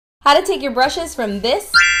How to take your brushes from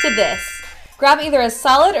this to this. Grab either a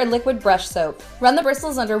solid or liquid brush soap. Run the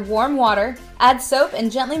bristles under warm water, add soap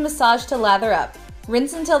and gently massage to lather up.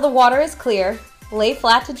 Rinse until the water is clear, lay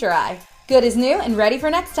flat to dry. Good as new and ready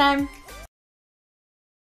for next time.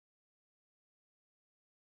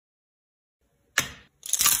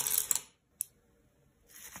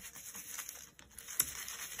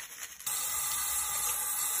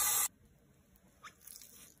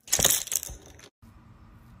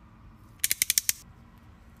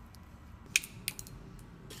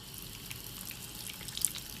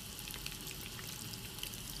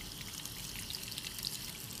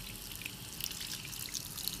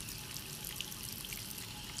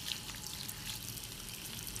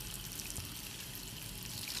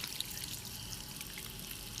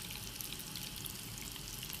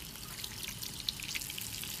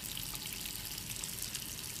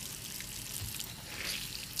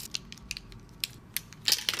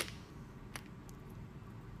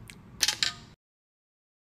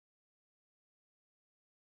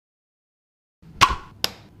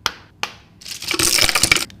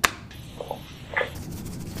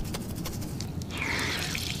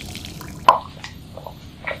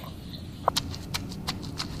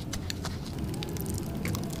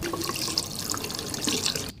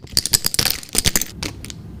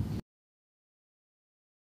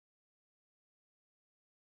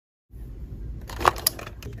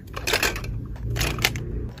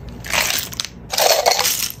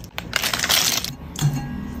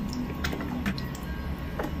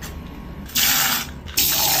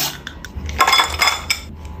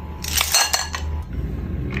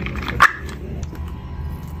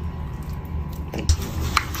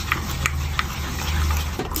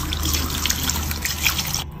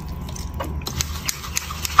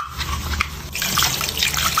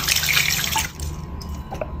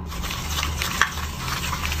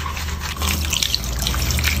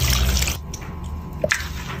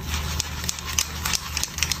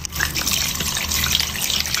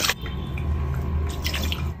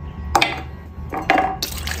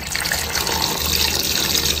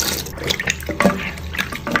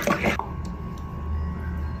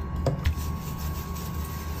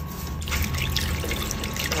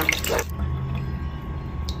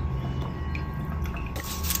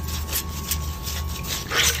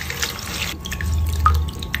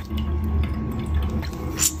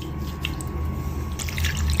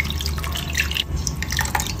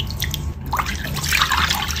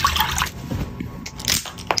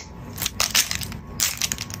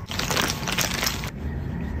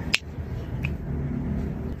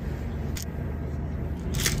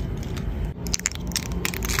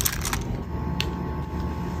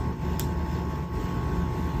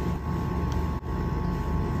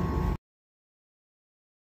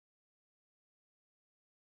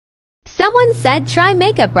 Someone said try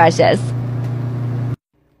makeup brushes.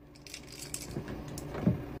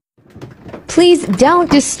 Please don't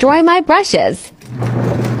destroy my brushes.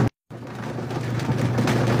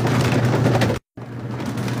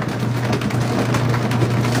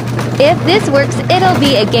 If this works, it'll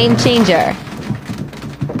be a game changer.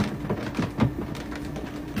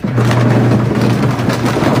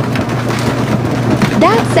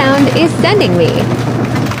 That sound is sending me.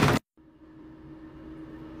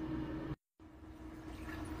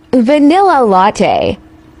 Vanilla latte.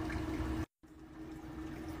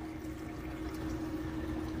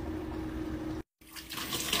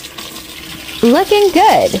 Looking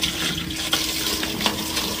good.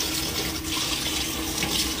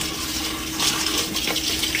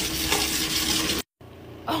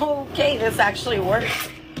 Okay, this actually works.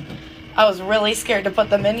 I was really scared to put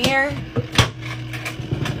them in here,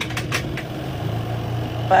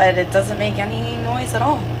 but it doesn't make any noise at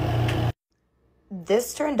all.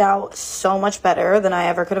 This turned out so much better than I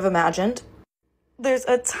ever could have imagined. There's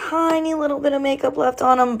a tiny little bit of makeup left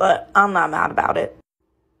on them, but I'm not mad about it,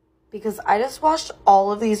 because I just washed all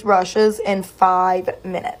of these brushes in 5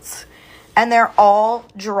 minutes, and they're all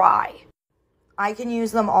dry. I can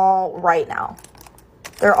use them all right now.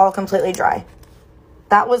 They're all completely dry.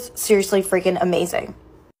 That was seriously freaking amazing.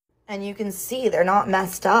 And you can see they're not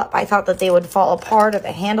messed up. I thought that they would fall apart or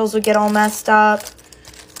the handles would get all messed up.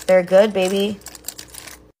 They're good, baby.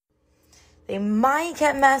 They might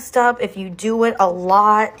get messed up if you do it a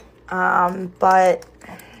lot, but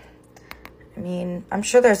I mean, I'm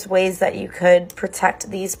sure there's ways that you could protect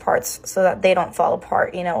these parts so that they don't fall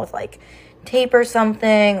apart, you know, with like tape or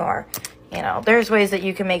something, or, you know, there's ways that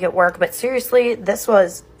you can make it work. But seriously, this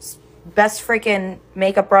was best freaking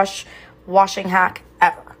makeup brush washing hack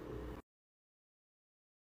ever.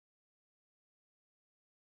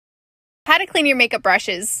 How to clean your makeup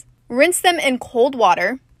brushes. Rinse them in cold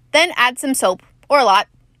water, then add some soap, or a lot.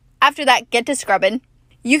 After that, get to scrubbing.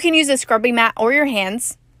 You can use a scrubbing mat or your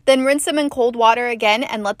hands, then rinse them in cold water again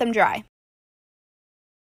and let them dry.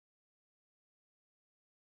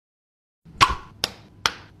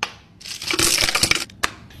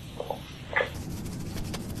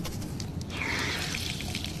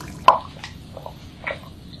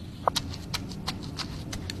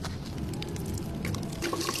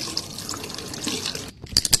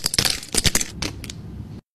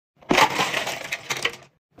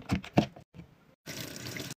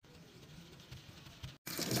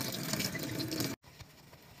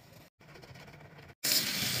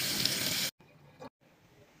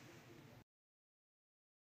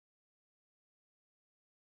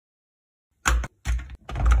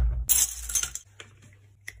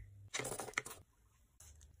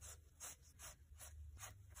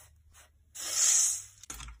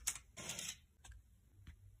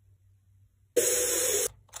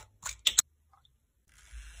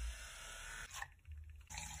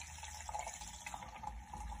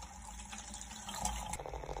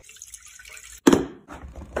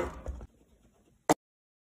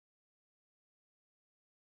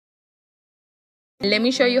 Let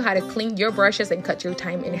me show you how to clean your brushes and cut your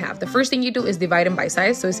time in half. The first thing you do is divide them by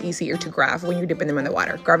size so it's easier to grab when you're dipping them in the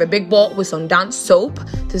water. Grab a big bowl with some Dawn soap.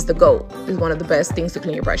 This is the goal. This is one of the best things to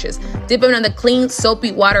clean your brushes. Dip them in the clean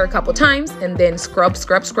soapy water a couple times and then scrub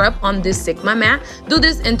on this Sigma mat. Do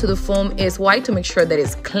this until the foam is white to make sure that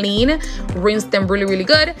it's clean. Rinse them really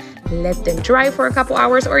good. Let them dry for a couple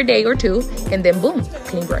hours or a day or two, and then boom,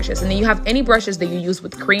 clean brushes. And then you have any brushes that you use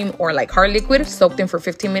with cream or like hard liquid, soak them for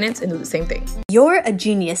 15 minutes and do the same thing. You're a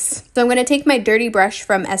genius. So I'm going to take my dirty brush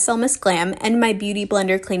from SL Miss Glam and my Beauty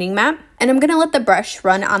Blender cleaning mat, and I'm going to let the brush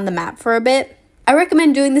run on the mat for a bit. I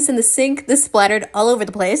recommend doing this in the sink. This splattered all over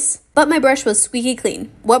the place, but my brush was squeaky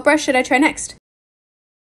clean. What brush should I try next?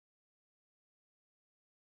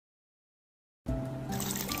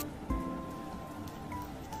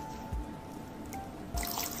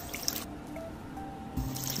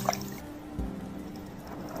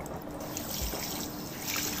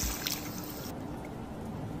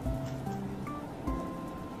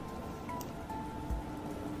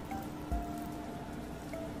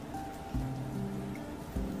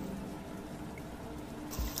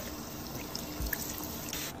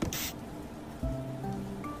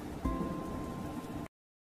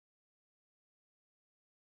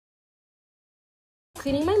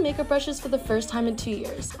 Cleaning my makeup brushes for the first time in 2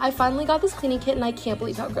 years. I finally got this cleaning kit and I can't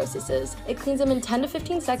believe how gross this is. It cleans them in 10 to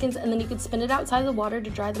 15 seconds and then you can spin it outside the water to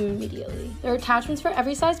dry them immediately. There are attachments for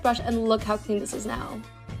every size brush and look how clean this is now.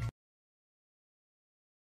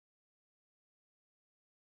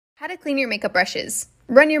 How to clean your makeup brushes.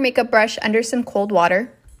 Run your makeup brush under some cold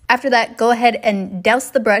water. After that, go ahead and douse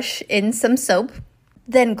the brush in some soap.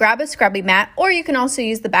 Then grab a scrubbing mat, or you can also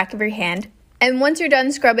use the back of your hand. And once you're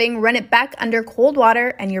done scrubbing, run it back under cold water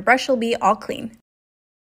and your brush will be all clean.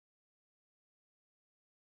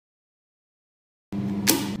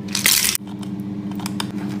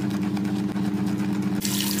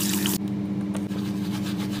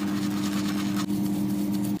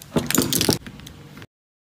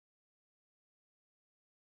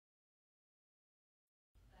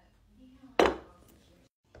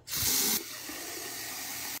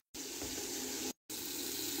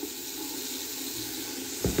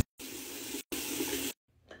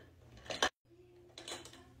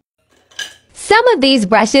 Some of these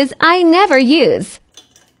brushes I never use.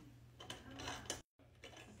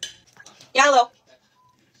 Yellow.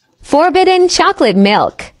 Forbidden chocolate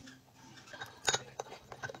milk.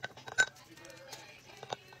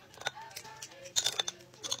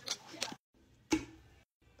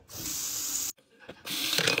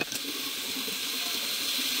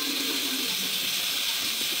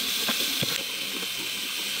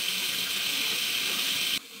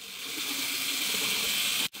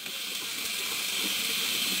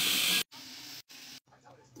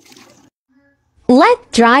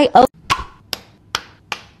 Let dry.